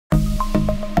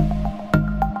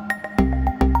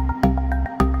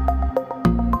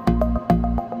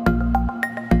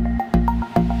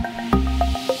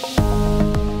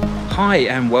Hi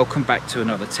and welcome back to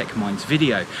another Tech Minds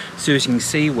video. So as you can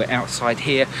see, we're outside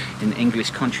here in the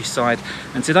English countryside,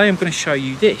 and today I'm going to show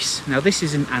you this. Now this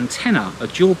is an antenna, a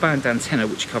dual band antenna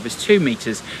which covers 2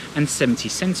 meters and 70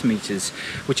 centimeters,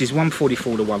 which is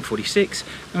 144 to 146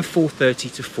 and 430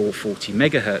 to 440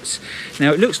 megahertz.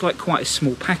 Now it looks like quite a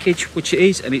small package, which it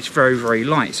is, and it's very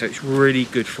light, so it's really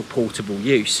good for portable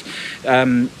use.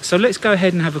 So let's go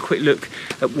ahead and have a quick look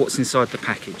at what's inside the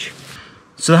package.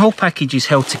 So the whole package is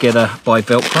held together by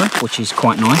Velcro, which is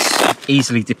quite nice,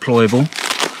 easily deployable.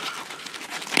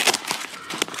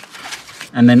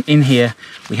 And then in here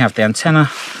we have the antenna,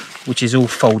 which is all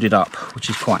folded up, which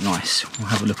is quite nice. We'll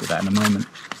have a look at that in a moment.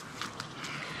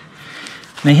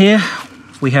 Now here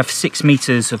we have 6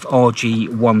 meters of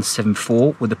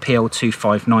RG174 with a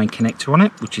PL259 connector on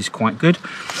it, which is quite good.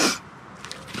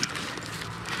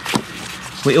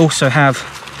 We also have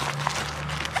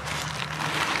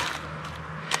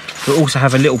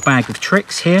a little bag of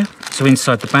tricks here. So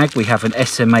inside the bag we have an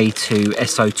SMA to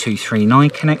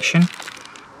SO239 connection.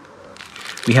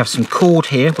 We have some cord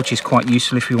here, which is quite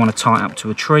useful if we want to tie it up to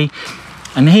a tree.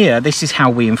 And here, this is how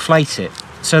we inflate it.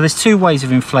 So there's 2 ways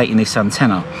of inflating this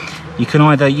antenna. You can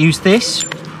either use this,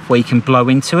 where you can blow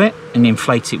into it and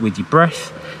inflate it with your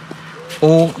breath,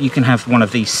 or you can have one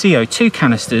of these CO2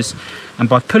 canisters, and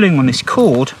by pulling on this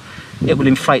cord it will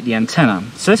inflate the antenna.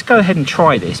 So let's go ahead and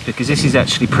try this, because this is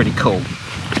actually pretty cool.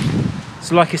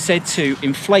 So like I said, to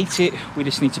inflate it we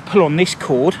just need to pull on this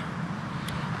cord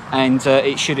and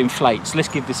it should inflate. So let's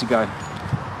give this a go.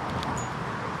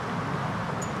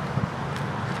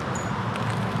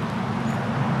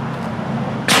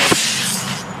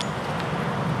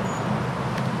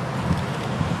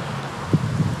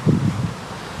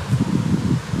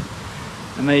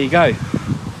 And there you go.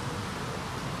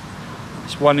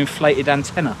 One inflated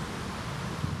antenna.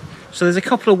 So there's a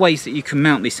couple of ways that you can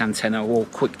mount this antenna or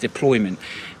quick deployment.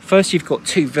 First, you've got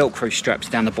 2 Velcro straps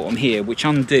down the bottom here which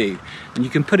undo, and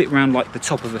you can put it around like the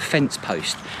top of a fence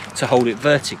post to hold it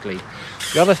vertically.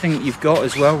 The other thing that you've got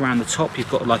as well around the top,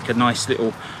 you've got like a nice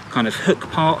little kind of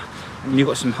hook part, and you've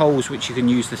got some holes which you can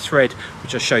use the thread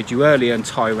which I showed you earlier and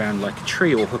tie around like a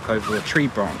tree or hook over a tree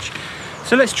branch.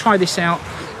 So let's try this out.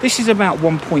 This is about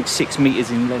 1.6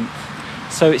 meters in length.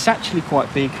 So it's actually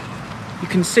quite big. You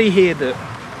can see here that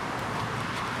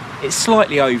it's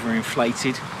slightly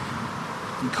overinflated.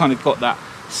 You kind of got that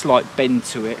slight bend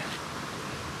to it.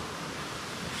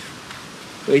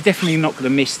 But you're definitely not going to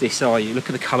miss this, are you? Look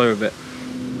at the colour of it.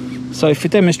 So for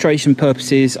demonstration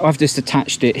purposes, I've just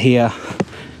attached it here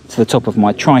to the top of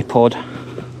my tripod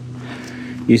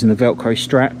using the Velcro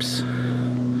straps.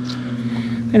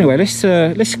 Anyway, let's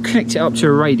connect it up to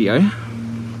a radio.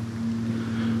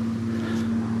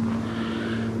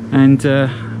 And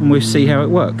we'll see how it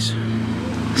works.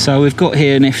 So we've got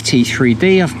here an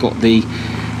FT3D. I've got the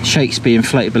Shakesphere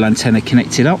inflatable antenna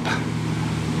connected up.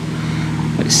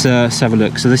 Let's have a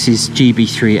look. So this is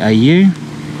GB3AU.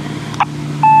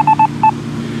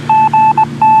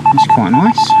 It's quite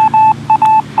nice.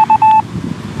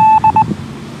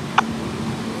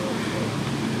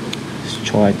 Let's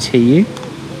try a TU.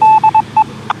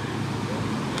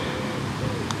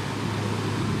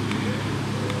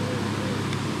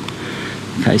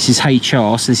 Okay, this is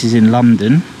HR, so this is in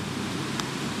London.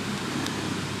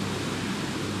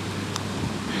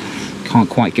 Can't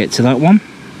quite get to that one.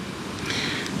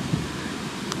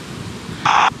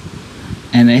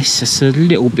 NS, that's a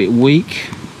little bit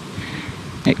weak.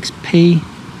 XP.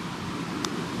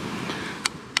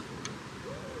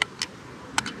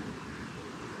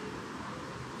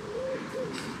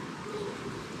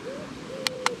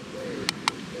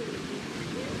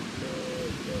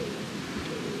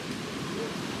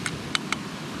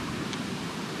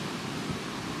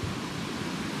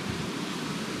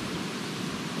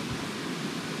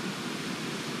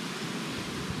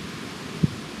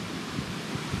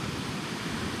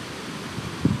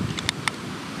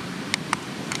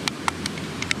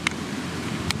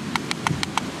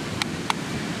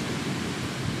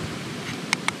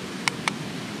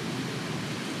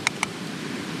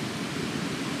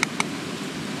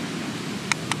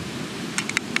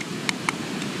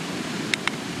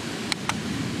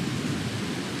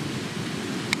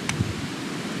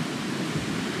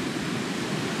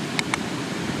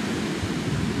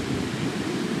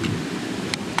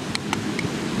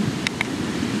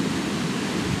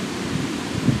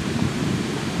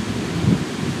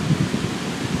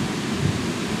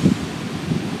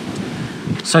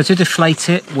 So to deflate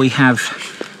it, we have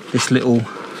this little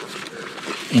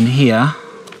in here.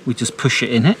 We just push it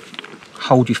in it,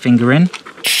 hold your finger in.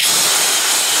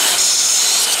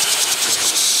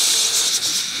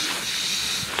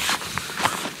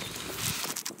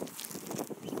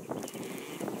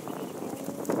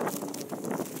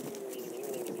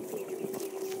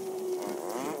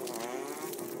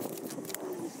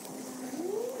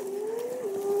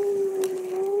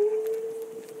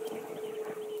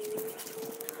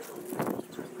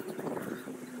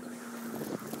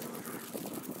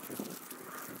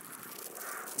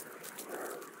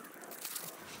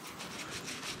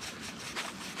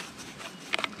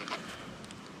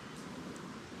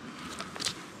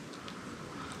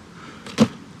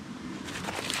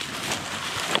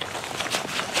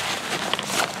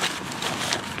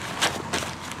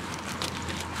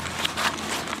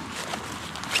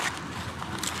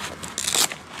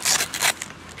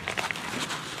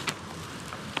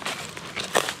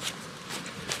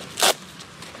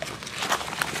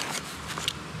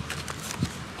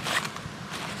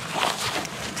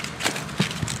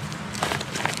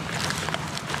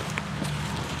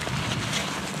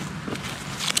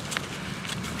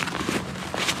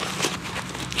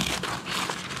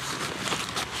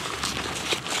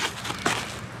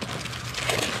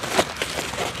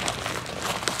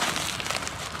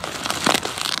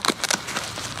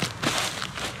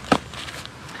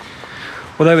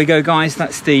 Well, there we go, guys.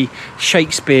 That's the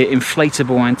Shakesphere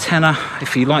inflatable antenna.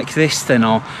 If you like this, then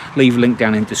I'll leave a link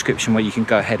down in the description where you can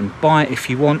go ahead and buy it if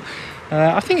you want.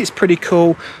 I think it's pretty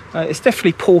cool. It's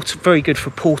definitely very good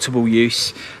for portable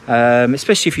use,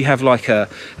 especially if you have like an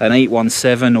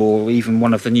 817 or even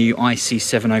one of the new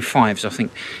IC705s. I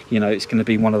think, you know, it's going to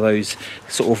be one of those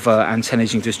sort of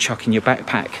antennas you can just chuck in your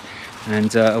backpack,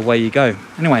 and away you go.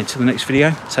 Anyway, until the next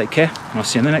video, take care, and I'll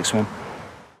see you in the next one.